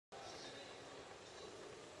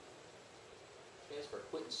for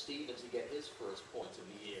Quentin Stevens to get his first points of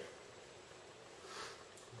the year.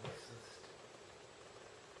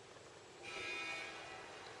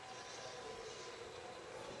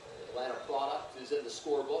 The Atlanta product is in the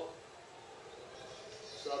scorebook.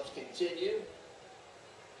 Subs continue.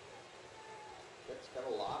 That's got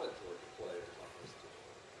a lot of Georgia players on this team.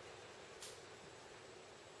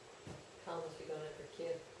 Colin must be going in for Q.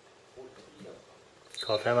 14 of them.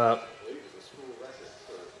 Call timeout. I believe it's a school record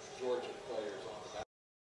for Georgia players on the back.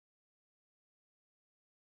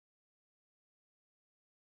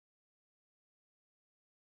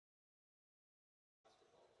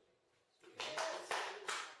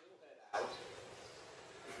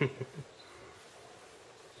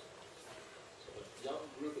 So a young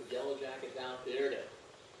group of Yellow Jackets out there to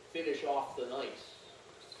finish off the night.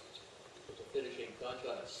 With a finishing touch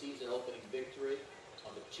on a season-opening victory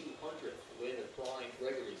on the 200th win of Brian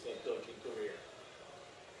Gregory's head coaching career.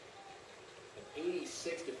 An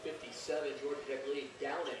 86-57 Georgia Tech lead.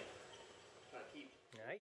 Downing trying to keep.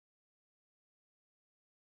 Nice.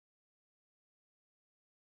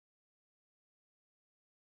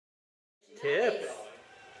 Tips.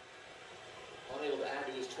 Unable to add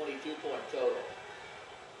to his 22-point total.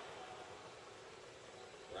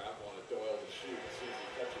 Grab one at Doyle to shoot as soon as he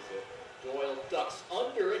touches it. Doyle ducks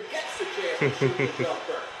under and gets the chance to shoot the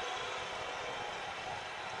jumper.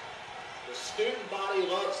 The student body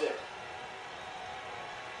loves it.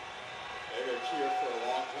 They're going to cheer for a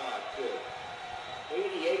long time, too.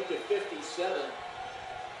 88-57.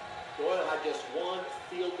 Doyle had just one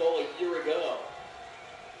field goal a year ago.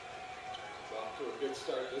 He's off to a good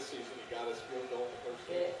start this season. He got his field goal in the first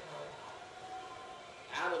game.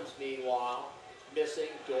 Adams, meanwhile, missing.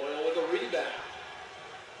 Doyle with a rebound.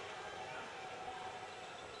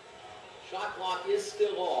 Shot clock is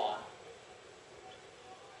still on.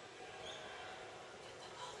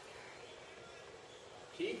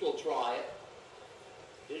 Keith will try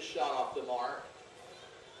it. His shot off the mark.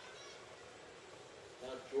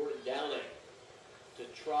 Now Jordan Downing to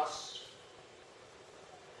Truss.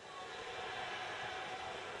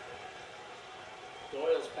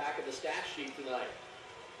 Doyle's back in the stat sheet tonight.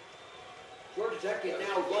 Georgia Tech can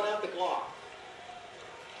now run out the clock.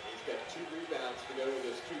 He's got 2 rebounds to go with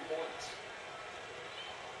his 2 points.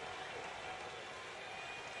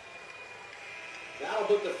 That'll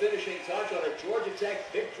put the finishing touch on a Georgia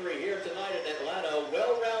Tech victory here tonight in Atlanta.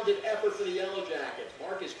 Well-rounded effort for the Yellow Jackets.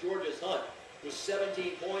 Marcus Georges-Hunt with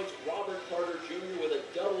 17 points. Robert Carter Jr. with a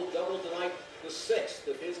double-double tonight, the 6th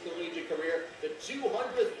of his collegiate career. The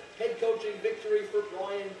 200th head coaching victory for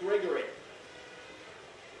Brian Gregory.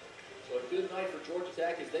 So a good night for Georgia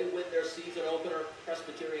Tech as they win their season opener.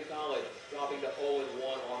 Presbyterian College dropping to 0-1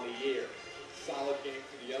 on the year. Solid game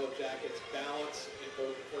for the Yellow Jackets. Balance in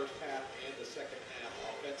both the first half and the second half.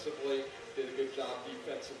 Offensively, did a good job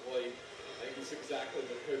defensively. I think it's exactly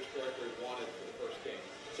what Coach Gregory wanted for the first game.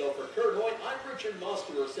 So for Kurt Hoyt, I'm Richard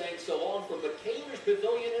Musterer saying so long from McCamish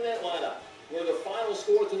Pavilion in Atlanta, where the final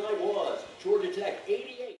score tonight was Georgia Tech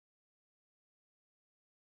 88.